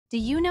Do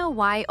you know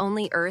why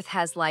only Earth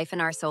has life in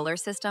our solar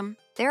system?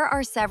 There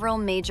are several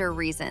major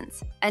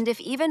reasons, and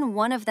if even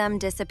one of them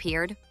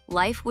disappeared,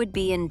 life would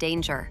be in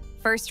danger.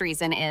 First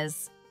reason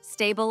is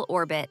stable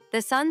orbit.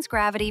 The sun's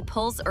gravity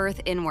pulls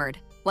Earth inward,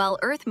 while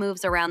Earth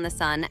moves around the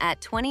sun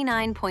at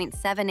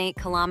 29.78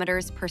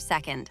 kilometers per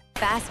second,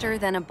 faster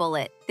than a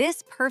bullet.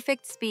 This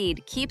perfect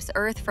speed keeps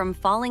Earth from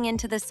falling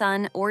into the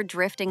sun or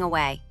drifting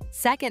away.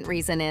 Second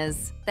reason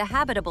is the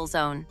habitable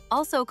zone,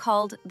 also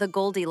called the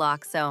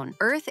Goldilocks Zone.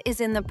 Earth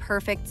is in the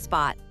perfect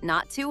spot,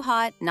 not too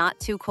hot, not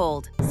too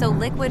cold, so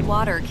liquid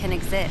water can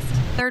exist.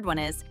 Third one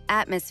is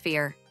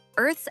atmosphere.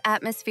 Earth's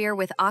atmosphere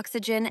with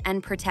oxygen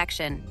and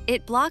protection.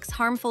 It blocks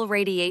harmful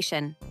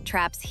radiation,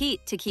 traps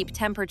heat to keep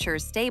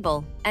temperatures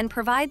stable, and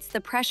provides the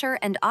pressure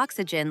and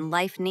oxygen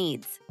life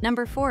needs.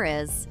 Number 4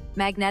 is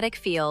magnetic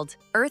field.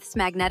 Earth's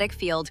magnetic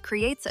field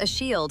creates a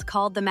shield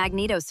called the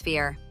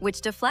magnetosphere,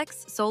 which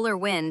deflects solar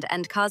wind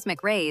and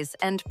cosmic rays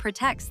and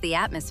protects the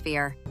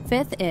atmosphere.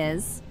 Fifth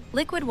is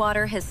liquid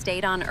water has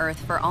stayed on Earth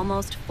for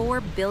almost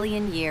 4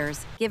 billion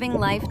years, giving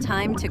life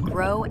time to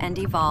grow and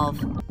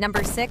evolve.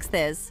 Number 6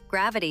 is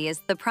gravity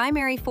is the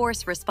primary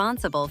force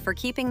responsible for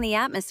keeping the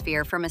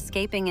atmosphere from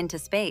escaping into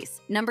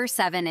space. Number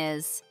 7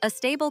 is a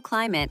stable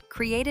climate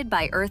created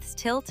by Earth's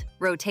tilt,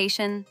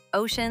 rotation,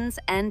 oceans,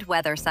 and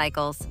weather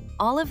cycles.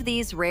 All of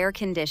these rare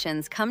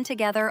conditions come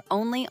together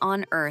only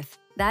on Earth.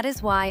 That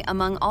is why,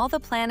 among all the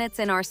planets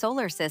in our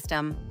solar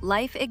system,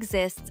 life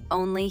exists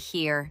only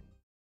here.